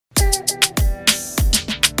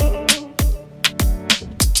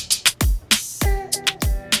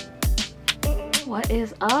What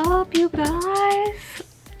is up, you guys?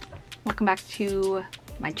 Welcome back to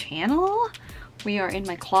my channel. We are in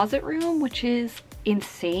my closet room, which is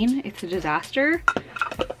insane. It's a disaster.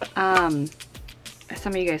 As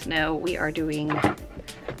some of you guys know, we are doing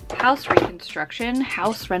house reconstruction,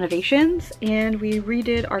 house renovations, and we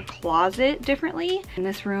redid our closet differently. And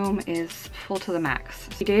this room is full to the max.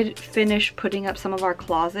 We did finish putting up some of our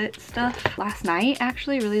closet stuff last night,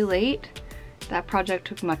 actually really late. That project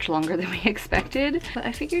took much longer than we expected, but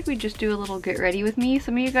I figured we'd just do a little get ready with me.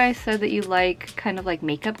 Some of you guys said that you like kind of like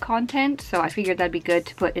makeup content, so I figured that'd be good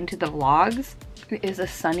to put into the vlogs. It is a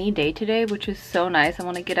sunny day today, which is so nice. I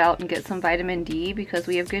want to get out and get some vitamin D because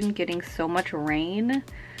we have been getting so much rain.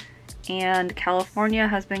 And California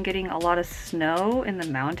has been getting a lot of snow in the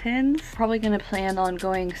mountains. Probably gonna plan on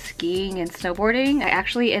going skiing and snowboarding. I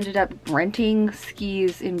actually ended up renting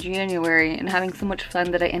skis in January and having so much fun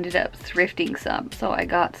that I ended up thrifting some. So I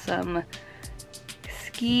got some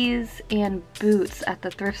skis and boots at the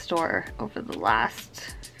thrift store over the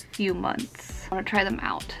last few months. I wanna try them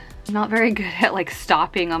out. I'm not very good at like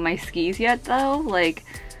stopping on my skis yet though. Like,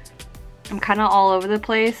 I'm kind of all over the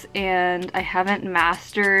place and I haven't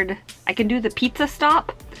mastered, I can do the pizza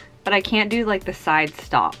stop, but I can't do like the side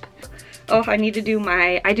stop. Oh, if I need to do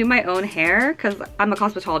I do my own hair because I'm a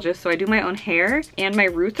cosmetologist, so I do my own hair and my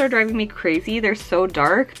roots are driving me crazy. They're so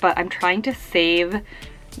dark, but I'm trying to save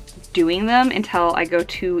doing them until I go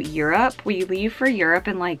to Europe. We leave for Europe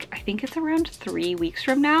in like, I think it's around 3 weeks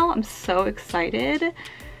from now. I'm so excited.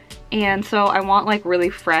 And so I want like really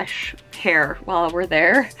fresh hair while we're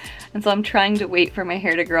there. And so I'm trying to wait for my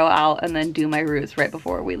hair to grow out and then do my roots right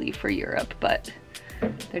before we leave for Europe, but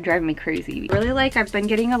they're driving me crazy. Really like, I've been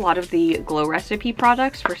getting a lot of the Glow Recipe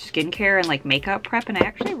products for skincare and like makeup prep, and I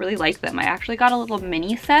actually really like them. I actually got a little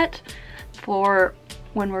mini set for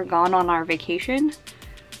when we're gone on our vacation.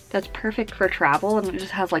 That's perfect for travel, and it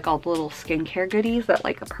just has like all the little skincare goodies that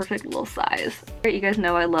like a perfect little size. You guys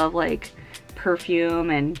know I love like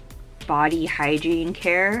perfume and body hygiene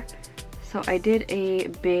care. So I did a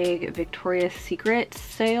big Victoria's Secret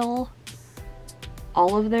sale.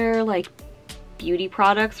 All of their like beauty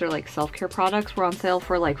products or like self-care products were on sale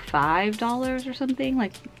for like $5 or something,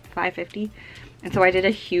 like $5.50. And so I did a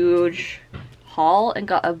huge haul and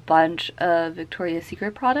got a bunch of Victoria's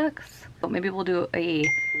Secret products. So maybe we'll do a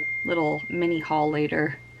little mini haul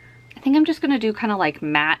later. I think I'm just gonna do kind of like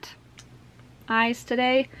matte eyes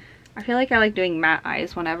today. I feel like I like doing matte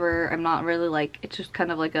eyes whenever I'm not really like, it's just kind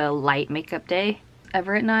of like a light makeup day.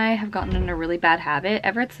 Everett and I have gotten in a really bad habit.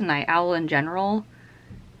 Everett's a night owl in general,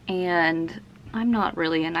 and I'm not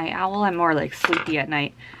really a night owl. I'm more like sleepy at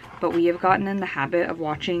night, but we have gotten in the habit of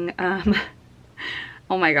watching,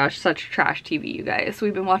 oh my gosh, such trash TV, you guys.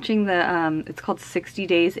 We've been watching the, it's called 60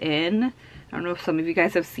 Days In. I don't know if some of you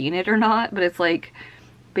guys have seen it or not, but it's like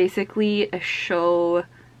basically a show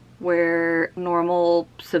where normal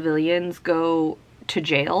civilians go to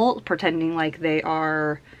jail pretending like they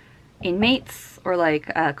are inmates or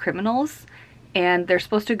like criminals, and they're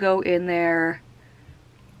supposed to go in there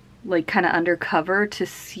like kind of undercover to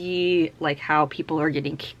see like how people are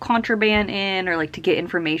getting contraband in or like to get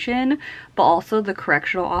information, but also the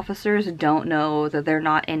correctional officers don't know that they're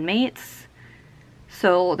not inmates,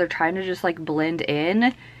 so they're trying to just like blend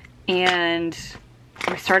in. And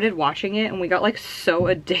we started watching it and we got like so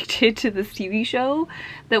addicted to this TV show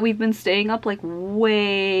that we've been staying up like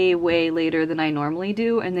way later than I normally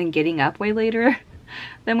do, and then getting up way later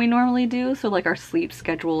than we normally do. So like our sleep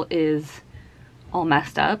schedule is all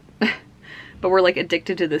messed up, but we're like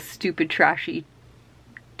addicted to this stupid trashy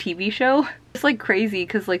TV show. It's like crazy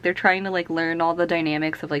because like they're trying to like learn all the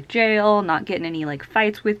dynamics of like jail, not getting any like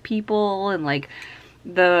fights with people, and like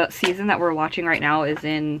the season that we're watching right now is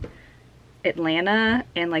in Atlanta,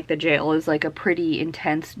 and like the jail is like a pretty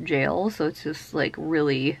intense jail, so it's just like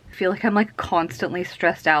really, I feel like I'm like constantly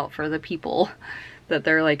stressed out for the people that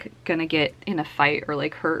they're like gonna get in a fight or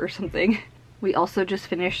like hurt or something. We also just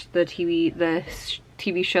finished the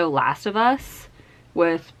TV show Last of Us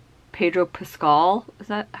with Pedro Pascal. Is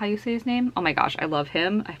that how you say his name? Oh my gosh, I love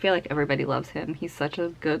him. I feel like everybody loves him. He's such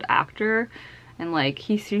a good actor, and like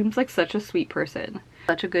he seems like such a sweet person.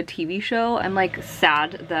 Such a good TV show. I'm like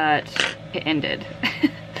sad that it ended.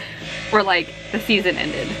 Or like the season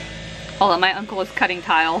ended. Although my uncle is cutting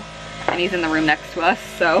tile and he's in the room next to us,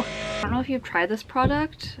 so. I don't know if you've tried this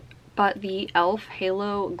product, but the e.l.f.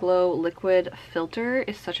 Halo Glow Liquid Filter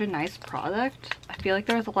is such a nice product. I feel like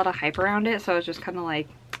there was a lot of hype around it, so I was just kind of like,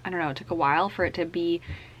 I don't know, it took a while for it to be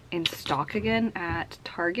in stock again at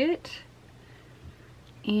Target.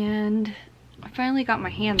 And I finally got my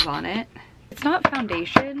hands on it. It's not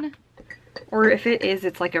foundation Or if it is,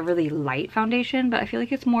 it's like a really light foundation, but I feel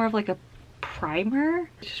like it's more of like a primer.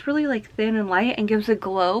 It's just really like thin and light and gives a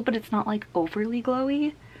glow, but it's not like overly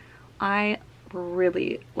glowy. I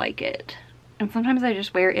really like it. And sometimes I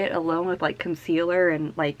just wear it alone with like concealer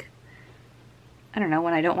and like, I don't know,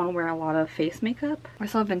 when I don't want to wear a lot of face makeup. I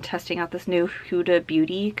also have been testing out this new Huda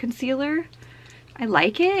Beauty concealer. I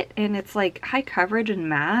like it, and it's like high coverage and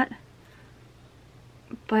matte,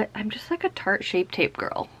 but I'm just like a Tarte Shape Tape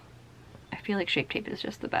girl. I feel like Shape Tape is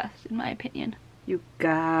just the best in my opinion. You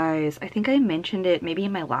guys, I think I mentioned it maybe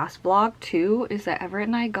in my last vlog too, is that Everett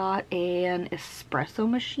and I got an espresso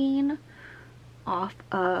machine off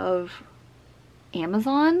of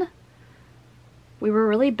Amazon. We were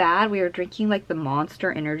really bad. We were drinking like the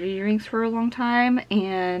Monster energy drinks for a long time,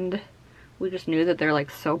 and we just knew that they're like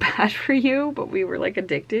so bad for you, but we were like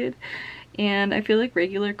addicted. And I feel like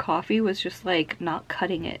regular coffee was just like not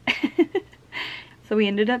cutting it. So we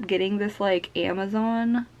ended up getting this like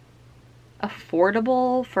Amazon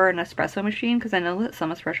affordable for an espresso machine, because I know that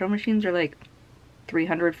some espresso machines are like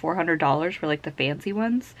 $300, $400 for like the fancy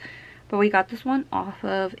ones. But we got this one off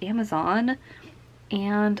of Amazon,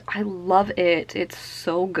 and I love it. It's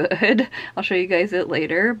so good. I'll show you guys it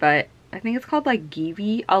later, but I think it's called like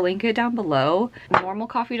Givi. I'll link it down below. Normal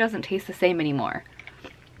coffee doesn't taste the same anymore.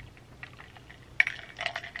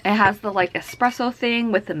 It has the like espresso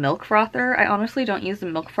thing with the milk frother. I honestly don't use the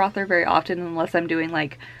milk frother very often unless I'm doing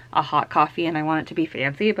like a hot coffee and I want it to be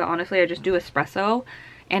fancy, but honestly I just do espresso,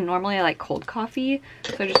 and normally I like cold coffee,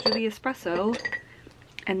 so I just do the espresso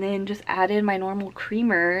and then just add in my normal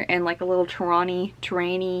creamer and like a little Taurus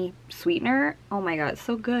sweetener. Oh my god, it's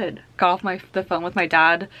so good. Got off the phone with my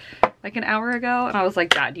dad like an hour ago, and I was like,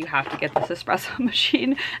 Dad, you have to get this espresso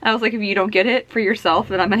machine. And I was like, if you don't get it for yourself,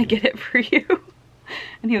 then I'm gonna get it for you.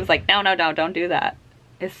 And he was like, no, don't do that.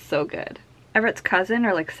 It's so good. Everett's cousin,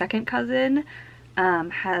 or like second cousin,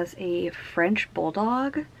 has a French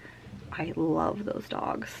bulldog. I love those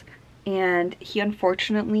dogs. And he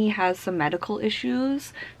unfortunately has some medical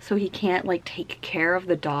issues, so he can't like take care of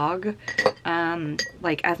the dog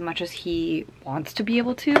like as much as he wants to be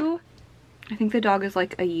able to. I think the dog is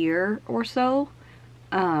like a year or so,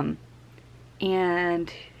 and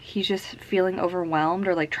he's just feeling overwhelmed,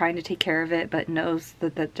 or like trying to take care of it, but knows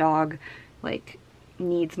that the dog like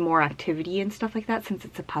needs more activity and stuff like that since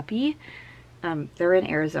it's a puppy. They're in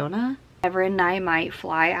Arizona. Everett and I might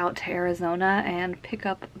fly out to Arizona and pick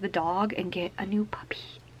up the dog and get a new puppy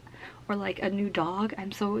or like a new dog.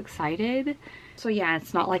 I'm so excited. So yeah,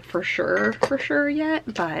 it's not like for sure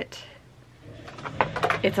yet, but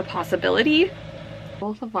it's a possibility.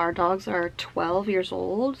 Both of our dogs are 12 years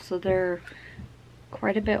old, so they're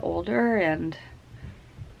quite a bit older, and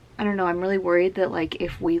I don't know, I'm really worried that like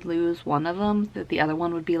if we lose one of them, that the other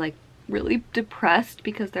one would be like really depressed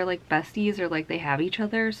because they're like besties, or like they have each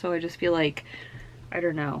other. So I just feel like, I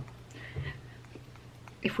don't know,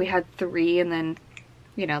 if we had 3 and then,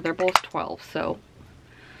 you know, they're both 12, so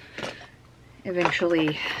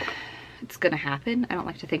eventually it's gonna happen. I don't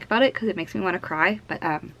like to think about it because it makes me want to cry, but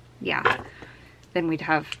yeah, then we'd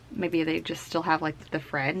have, maybe they just still have like the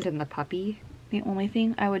friend and the puppy. The only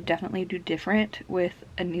thing I would definitely do different with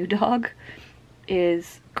a new dog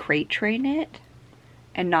is crate train it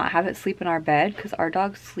and not have it sleep in our bed, because our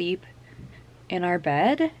dogs sleep in our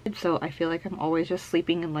bed. And so I feel like I'm always just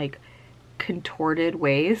sleeping in like contorted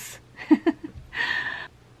ways. You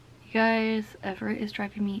guys, Everett is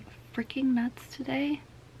driving me freaking nuts today.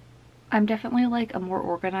 I'm definitely like a more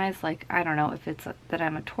organized, like, I don't know if it's that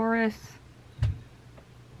I'm a Taurus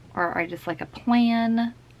or I just like a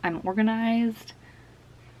plan. I'm organized.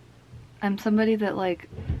 I'm somebody that like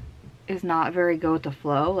is not very go with the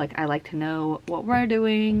flow. Like, I like to know what we're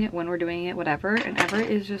doing, when we're doing it, whatever. And Everett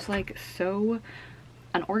is just like so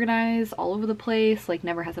unorganized, all over the place, like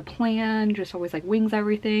never has a plan, just always like wings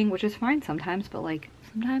everything, which is fine sometimes, but like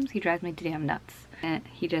sometimes he drives me damn nuts. And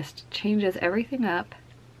he just changes everything up.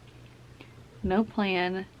 No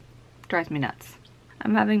plan, drives me nuts.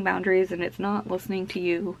 I'm having boundaries and it's not listening to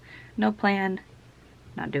you. No plan,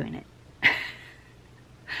 not doing it.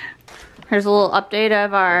 Here's a little update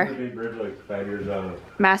of our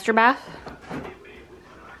master bath.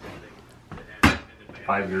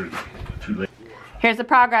 5 years too late. Here's the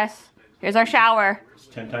progress. Here's our shower. It's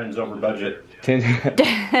 10 times over budget.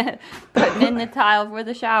 Putting in the tile for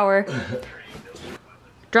the shower.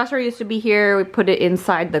 Dresser used to be here. We put it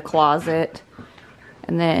inside the closet.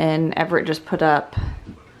 And then Everett just put up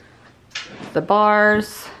the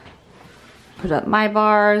bars. Put up my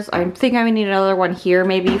bars. I think I need another one here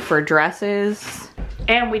maybe for dresses.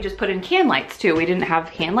 And we just put in can lights too. We didn't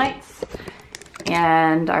have can lights.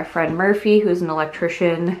 And our friend Murphy, who's an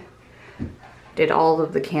electrician, Did all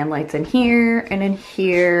of the can lights in here and in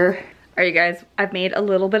here. All right, you guys, I've made a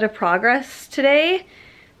little bit of progress today,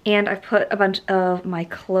 and I've put a bunch of my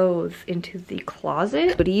clothes into the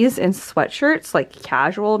closet. Hoodies and sweatshirts, like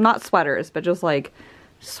casual, not sweaters, but just like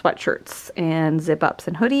sweatshirts and zip ups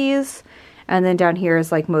and hoodies. And then down here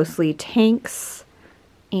is like mostly tanks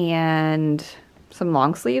and some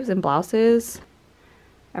long sleeves and blouses.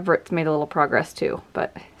 Everett's made a little progress too,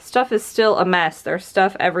 but stuff is still a mess. There's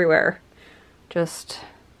stuff everywhere. This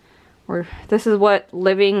is what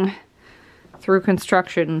living through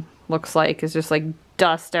construction looks like, is just like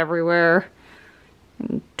dust everywhere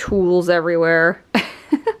and tools everywhere.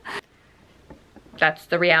 That's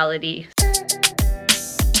the reality.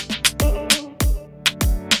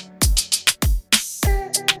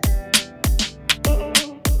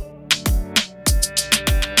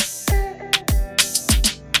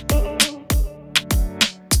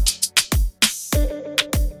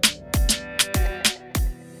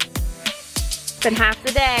 Been half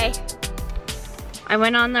the day. I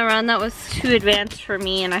went on the run that was too advanced for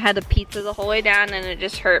me, and I had the pizza the whole way down, and it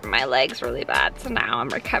just hurt my legs really bad. So now I'm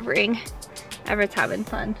recovering. Everett's having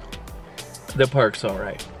fun. The park's all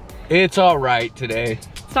right. It's all right today.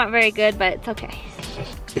 It's not very good, but it's okay.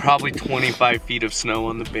 Probably 25 feet of snow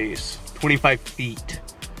on the base. 25 feet.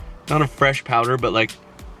 Not a fresh powder, but like,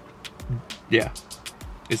 yeah,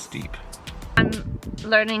 it's deep. I'm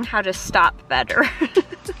learning how to stop better.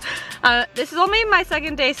 This is only my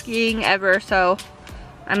second day skiing ever, so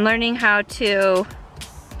I'm learning how to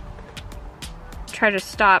try to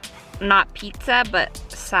stop, not pizza, but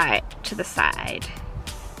side to the side.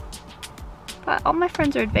 But all my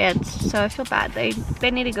friends are advanced, so I feel bad.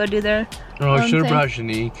 They need to go do their Oh, I own should have thing.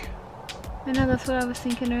 brought Janique. I know, that's what I was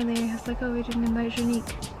thinking earlier. I was like, oh, we didn't invite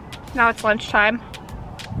Janique. Now it's lunchtime.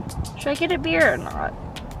 Should I get a beer or not?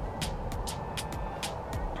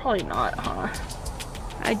 Probably not, huh?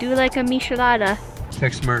 I do like a michelada.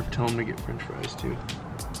 Text Murph, tell him to get french fries too.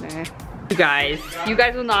 Nah. You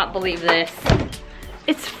guys will not believe this.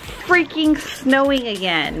 It's freaking snowing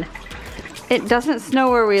again. It doesn't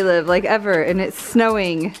snow where we live, like ever, and it's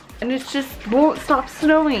snowing. And it just won't stop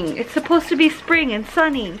snowing. It's supposed to be spring and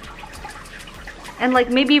sunny. And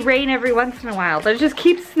like maybe rain every once in a while, but it just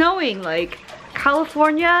keeps snowing. Like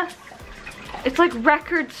California, it's like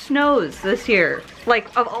record snows this year.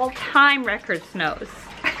 Like of all time record snows.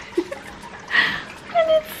 And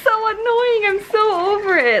it's so annoying, I'm so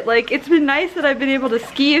over it. Like, it's been nice that I've been able to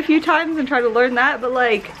ski a few times and try to learn that, but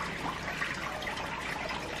like,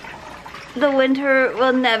 the winter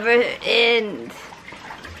will never end.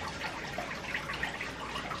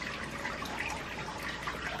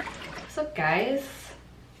 What's up, guys?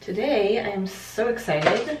 Today, I am so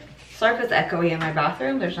excited. Sorry if it's echoey in my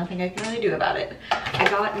bathroom, there's nothing I can really do about it. I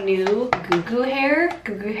got new Goo Goo hair.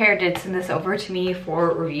 Goo Goo Hair did send this over to me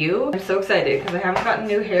for review. I'm so excited because I haven't gotten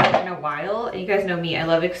new hair in a while. And you guys know me, I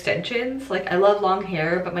love extensions. Like, I love long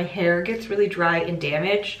hair, but my hair gets really dry and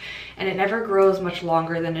damaged, and it never grows much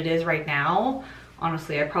longer than it is right now.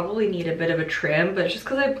 Honestly, I probably need a bit of a trim, but it's just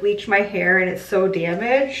because I bleached my hair and it's so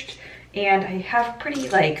damaged. And I have pretty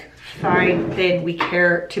like fine, thin, weak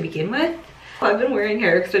hair to begin with. I've been wearing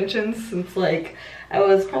hair extensions since like I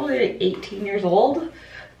was probably like 18 years old,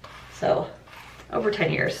 so over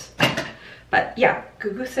 10 years. But yeah,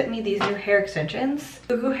 Goo Goo sent me these new hair extensions.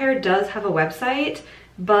 Goo Goo Hair does have a website,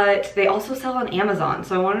 but they also sell on Amazon,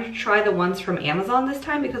 so I wanted to try the ones from Amazon this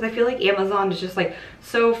time because I feel like Amazon is just like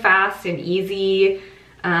so fast and easy.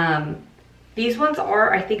 These ones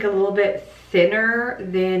are, I think, a little bit thinner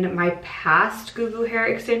than my past Goo Goo hair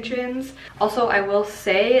extensions. Also, I will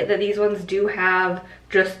say that these ones do have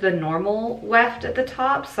just the normal weft at the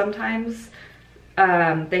top. Sometimes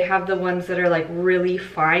they have the ones that are like really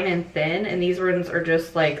fine and thin, and these ones are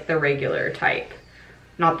just like the regular type,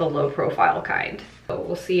 not the low profile kind. So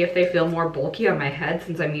we'll see if they feel more bulky on my head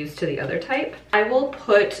since I'm used to the other type. I will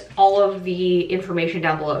put all of the information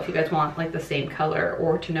down below if you guys want like the same color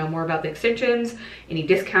or to know more about the extensions, any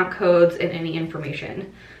discount codes, and any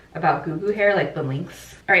information about Goo Goo hair, like the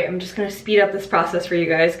links. All right, I'm just gonna speed up this process for you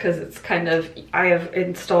guys because it's kind of, I have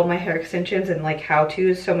installed my hair extensions and like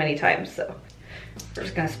how-tos so many times, so we're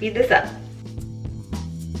just gonna speed this up.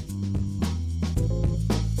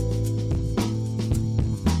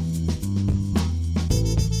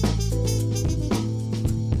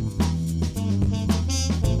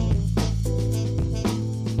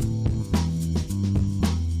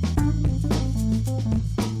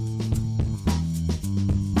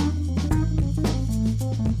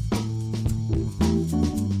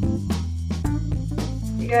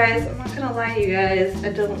 Guys, I'm not gonna lie to you guys, I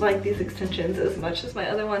don't like these extensions as much as my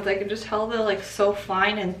other ones. I can just tell they're like so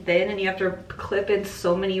fine and thin, and you have to clip in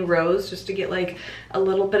so many rows just to get like a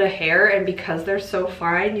little bit of hair. And because they're so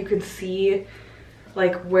fine, you can see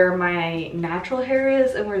like where my natural hair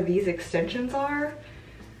is and where these extensions are.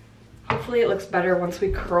 Hopefully it looks better once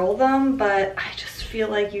we curl them, but I just feel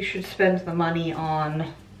like you should spend the money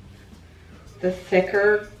on the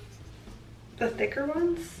thicker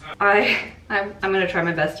ones. I'm gonna try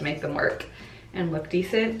my best to make them work and look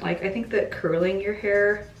decent. Like, I think that curling your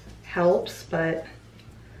hair helps, but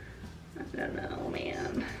I don't know,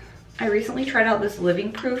 man. I recently tried out this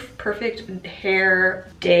Living Proof Perfect Hair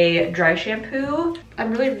Day dry shampoo.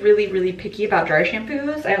 I'm really picky about dry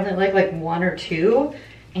shampoos. I only like one or two,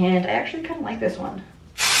 and I actually kind of like this one.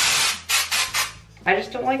 I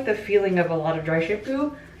just don't like the feeling of a lot of dry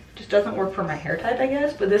shampoo. It just doesn't work for my hair type, I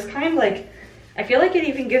guess. But this kind, like, I feel like it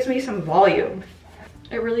even gives me some volume.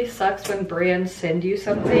 It really sucks when brands send you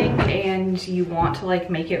something and you want to like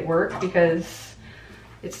make it work because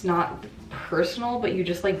it's not personal, but you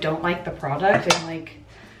just like don't like the product, and like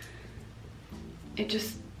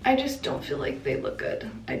I just don't feel like they look good.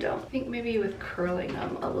 I don't. I think maybe with curling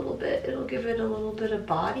them a little bit, it'll give it a little bit of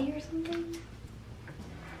body or something.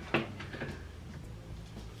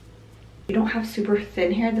 You don't have super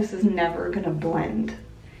thin hair, this is never gonna blend.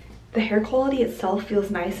 The hair quality itself feels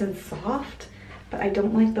nice and soft, but I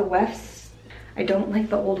don't like the wefts. I don't like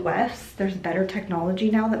the old wefts. There's better technology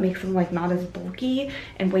now that makes them like not as bulky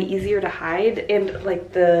and way easier to hide. And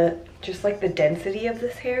like just like the density of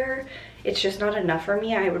this hair, it's just not enough for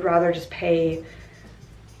me. I would rather just pay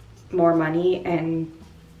more money and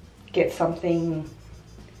get something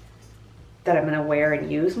that I'm gonna wear and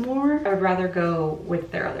use more. I'd rather go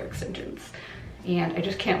with their other extensions. And I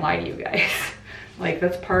just can't lie to you guys. Like,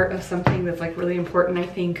 that's part of something that's like really important, I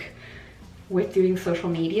think, with doing social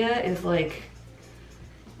media, is like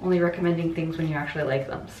only recommending things when you actually like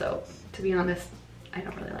them. So to be honest, I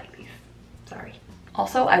don't really like these. Sorry.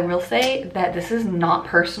 Also, I will say that this is not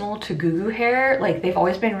personal to Goo Goo Hair. Like, they've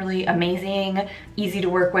always been really amazing, easy to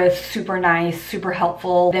work with, super nice, super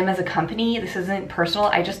helpful. Them as a company, this isn't personal.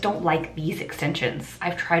 I just don't like these extensions.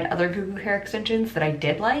 I've tried other Goo Goo Hair extensions that I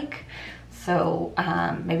did like. So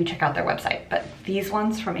maybe check out their website. But these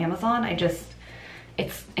ones from Amazon, it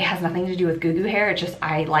has nothing to do with Goo Goo Hair. It's just,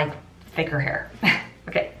 I like thicker hair.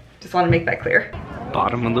 Okay, just want to make that clear.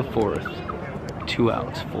 Bottom of the fourth, 2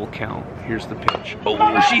 outs, full count. Here's the pitch.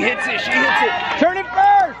 Oh, she hits it, she hits it. Turn it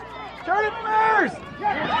first! Turn it first!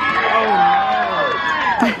 Oh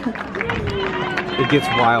no! It gets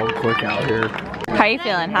wild quick out here. How are you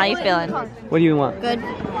feeling? How are you feeling? What do you want? Good.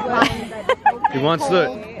 He wants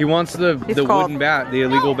the wooden bat, the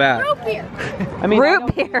illegal bat. Root beer. I mean,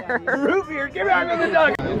 root beer. Root beer. Get back on the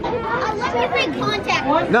duck. Let me make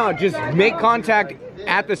contact. No, just make contact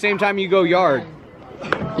at the same time you go yard.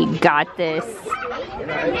 You got this.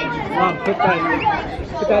 Mom, put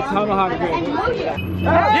that tomahawk grip.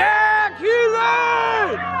 Yeah,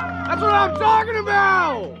 Keelan! That's what I'm talking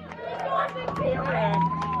about.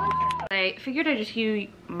 I figured I'd just use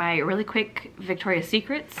my really quick Victoria's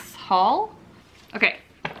Secrets haul. Okay,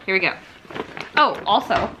 here we go. Oh,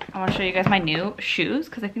 also, I want to show you guys my new shoes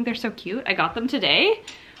because I think they're so cute. I got them today.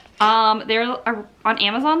 They're on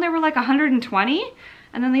Amazon. They were like 120,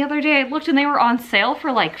 and then the other day I looked and they were on sale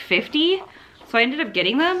for like 50. So I ended up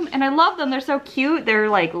getting them, and I love them. They're so cute. They're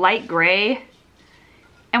like light gray,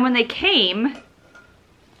 and when they came,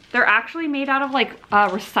 they're actually made out of like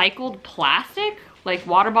recycled plastic, like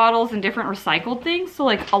water bottles and different recycled things. So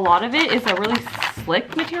like a lot of it is a really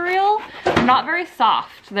slick material, not very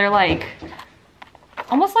soft. They're like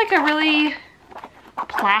almost like a really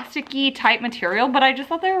plasticky type material, but I just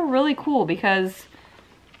thought they were really cool because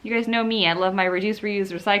you guys know me, I love my reduce,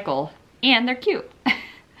 reuse, recycle, and they're cute.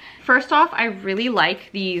 First off, I really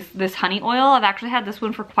like this honey oil. I've actually had this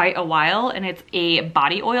one for quite a while, and it's a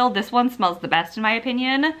body oil. This one smells the best in my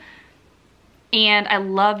opinion. And I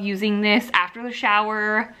love using this after the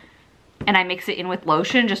shower, and I mix it in with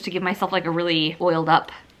lotion just to give myself like a really oiled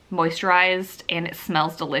up, moisturized, and it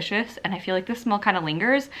smells delicious. And I feel like this smell kind of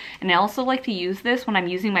lingers. And I also like to use this when I'm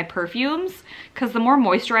using my perfumes, because the more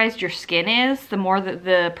moisturized your skin is, the more that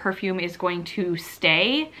the perfume is going to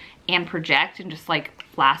stay and project and just like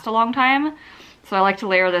last a long time. So I like to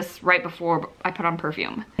layer this right before I put on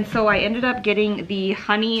perfume. And so I ended up getting the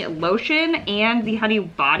honey lotion and the honey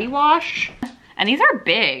body wash. And these are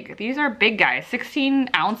big. These are big guys, 16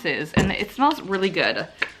 ounces, and it smells really good.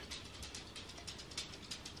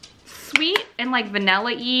 Sweet and like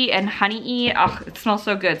vanilla-y and honey-y. Oh, it smells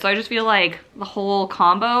so good. So I just feel like the whole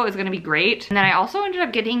combo is gonna be great. And then I also ended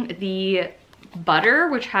up getting the butter,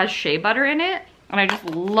 which has shea butter in it. And I just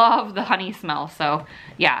love the honey smell. So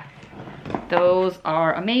yeah, those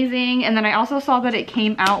are amazing. And then I also saw that it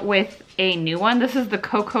came out with a new one. This is the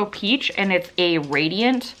Coco Peach, and it's a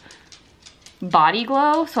radiant body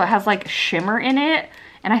glow. So it has like shimmer in it.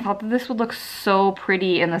 And I thought that this would look so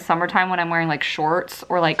pretty in the summertime when I'm wearing like shorts,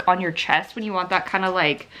 or like on your chest when you want that kind of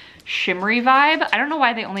like shimmery vibe. I don't know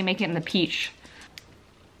why they only make it in the peach.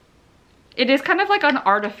 It is kind of like an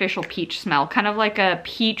artificial peach smell, kind of like a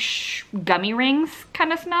peach gummy rings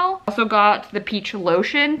kind of smell. Also got the peach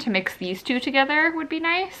lotion to mix these two together, would be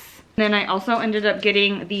nice. Then I also ended up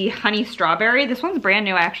getting the honey strawberry. This one's brand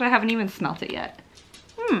new. I actually haven't even smelt it yet.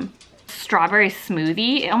 Strawberry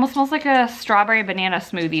smoothie. It almost smells like a strawberry banana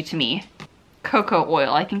smoothie to me. Cocoa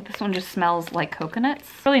oil. I think this one just smells like coconuts.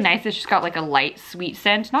 Really nice. It's just got like a light sweet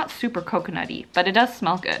scent. Not super coconutty, but it does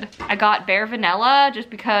smell good. I got Bare Vanilla just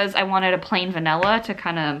because I wanted a plain vanilla to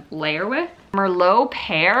kind of layer with. Merlot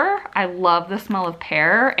Pear. I love the smell of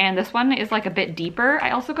pear, and this one is like a bit deeper.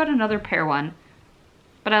 I also got another pear one,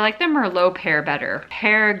 but I like the Merlot Pear better.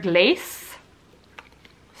 Pear Glace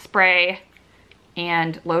spray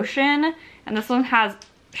and lotion, and this one has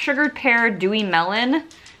sugared pear, dewy melon.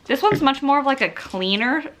 This one's much more of like a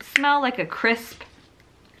cleaner smell, like a crisp,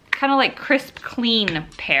 kind of like crisp clean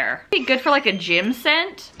pear. It'd be good for like a gym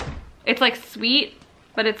scent. It's like sweet,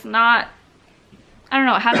 but it's not, I don't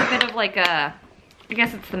know, it has a bit of like a, I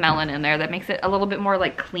guess it's the melon in there that makes it a little bit more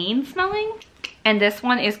like clean smelling. And this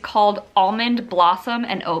one is called Almond, Blossom,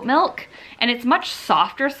 and Oat Milk, and it's much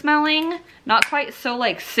softer smelling, not quite so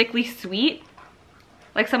like sickly sweet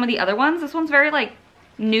like some of the other ones. This one's very like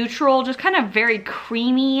neutral, just kind of very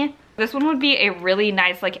creamy. This one would be a really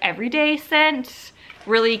nice like everyday scent,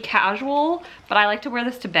 really casual, but I like to wear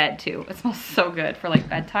this to bed too. It smells so good for like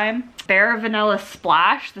bedtime. Bare Vanilla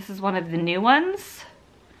Splash. This is one of the new ones.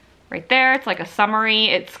 Right there, it's like a summery.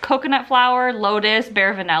 It's coconut flower, lotus,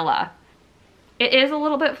 bare vanilla. It is a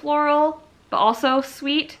little bit floral, but also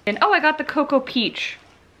sweet. And oh, I got the Coco Peach.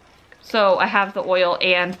 So I have the oil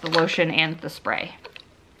and the lotion and the spray.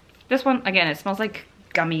 This one, again, it smells like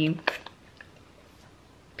gummy,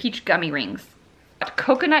 peach gummy rings.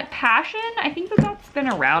 Coconut Passion, I think that that's been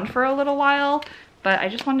around for a little while, but I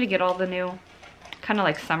just wanted to get all the new kind of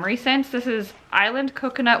like summery scents. This is Island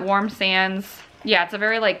Coconut Warm Sands. Yeah, it's a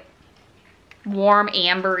very like warm,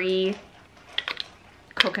 ambery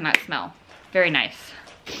coconut smell. Very nice.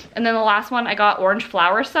 And then the last one, I got Orange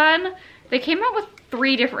Flower Sun. They came out with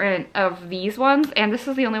 3 different of these ones, and this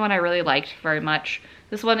is the only one I really liked very much.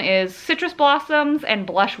 This one is Citrus Blossoms and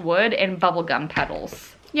Blush Wood and Bubblegum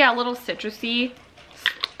Petals. Yeah, a little citrusy,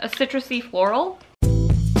 a citrusy floral.